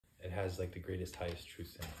has like the greatest, highest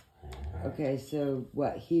truth in it. Okay, so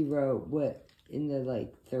what he wrote, what, in the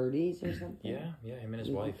like 30s or something? Yeah, him and his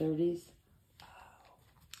wife. 30s?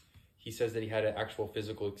 He says that he had an actual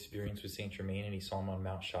physical experience with Saint Germaine, and he saw him on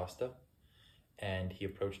Mount Shasta, and he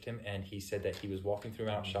approached him, and he said that he was walking through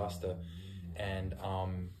Mount Shasta, and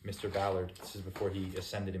Mr. Ballard, this is before he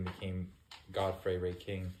ascended and became Godfre Ray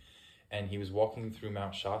King, and he was walking through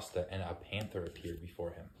Mount Shasta, and a panther appeared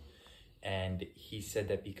before him. And he said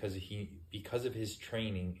that because of his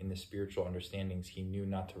training in the spiritual understandings, he knew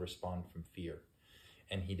not to respond from fear.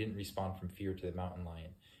 And he didn't respond from fear to the mountain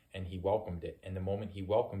lion. And he welcomed it. And the moment he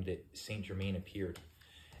welcomed it, Saint Germaine appeared.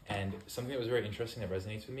 And something that was very interesting that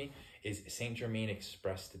resonates with me is Saint Germaine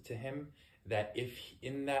expressed it to him that if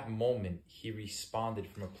in that moment he responded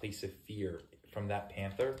from a place of fear from that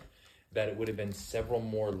panther, that it would have been several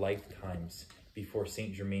more lifetimes before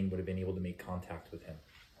Saint Germaine would have been able to make contact with him.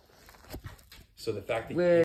 So the fact that